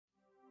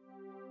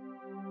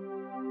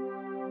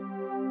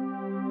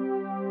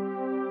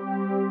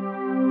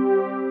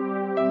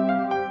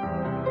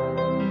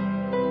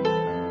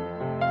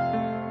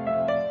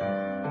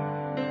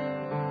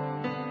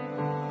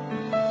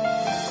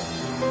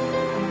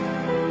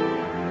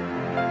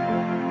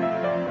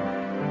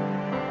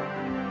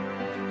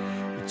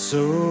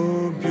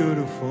so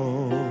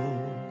beautiful,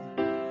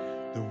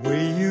 the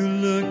way you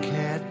look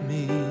at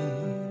me,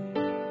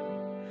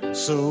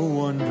 so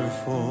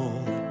wonderful,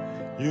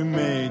 you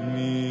made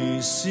me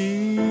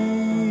see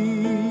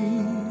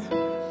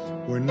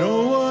where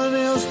no one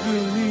else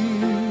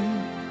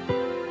believed.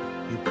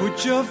 You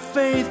put your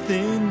faith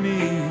in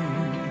me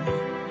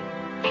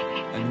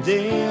and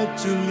dared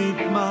to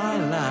lead my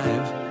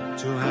life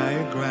to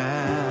higher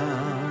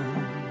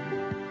ground.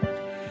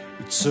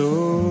 It's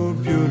so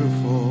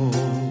beautiful,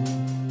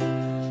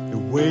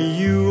 the way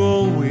you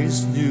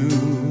always knew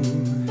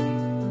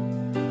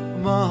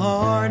my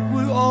heart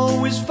will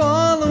always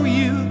follow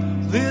you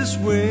this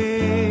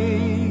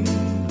way.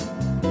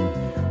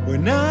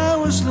 When I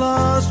was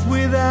lost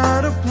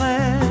without a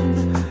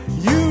plan,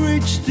 you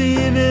reached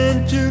in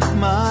and took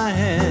my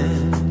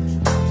hand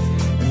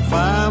and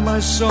found my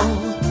soul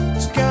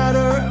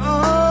scattered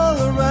all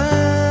around.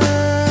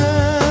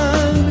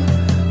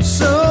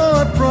 So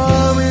I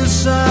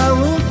promise I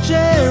will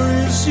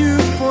cherish you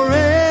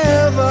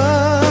forever,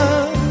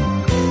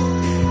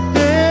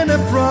 and I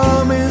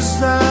promise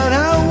that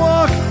I'll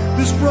walk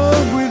this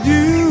road with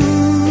you.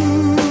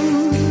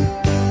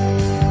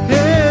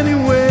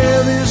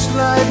 Anywhere this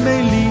life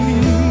may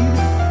lead,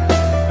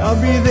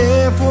 I'll be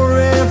there for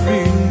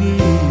every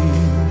need,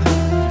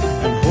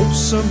 and hope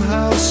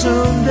somehow,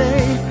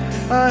 someday,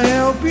 I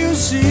help you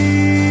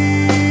see.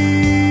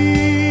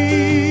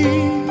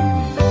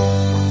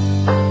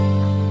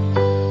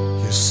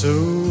 You're so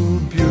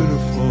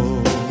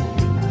beautiful,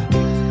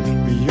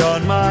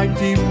 beyond my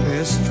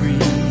deepest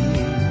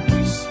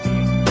dreams,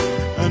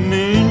 an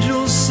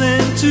angel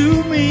sent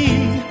to me,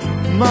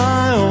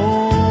 my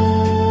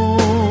own.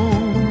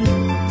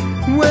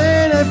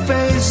 When I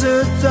faced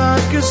the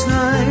darkest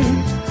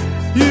night,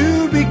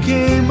 you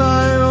became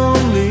my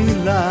only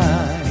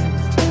light,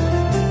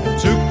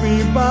 took me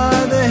by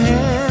the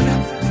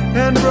hand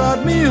and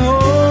brought me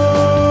home.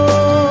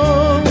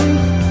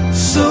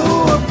 So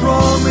I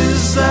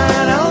promise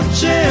that I'll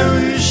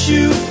cherish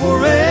you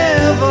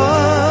forever,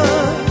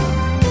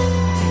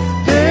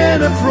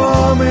 and I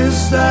promise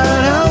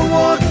that I'll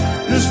walk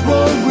this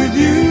road with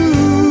you.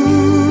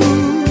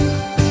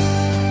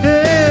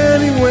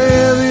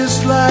 Anywhere this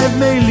life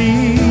may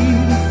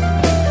lead,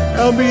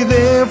 I'll be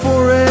there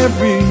for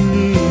every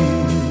need,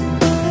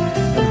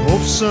 and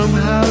hope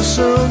somehow,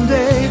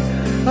 someday,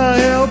 I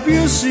help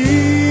you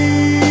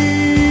see.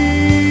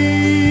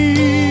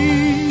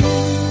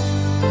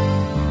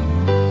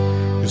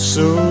 You're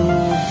so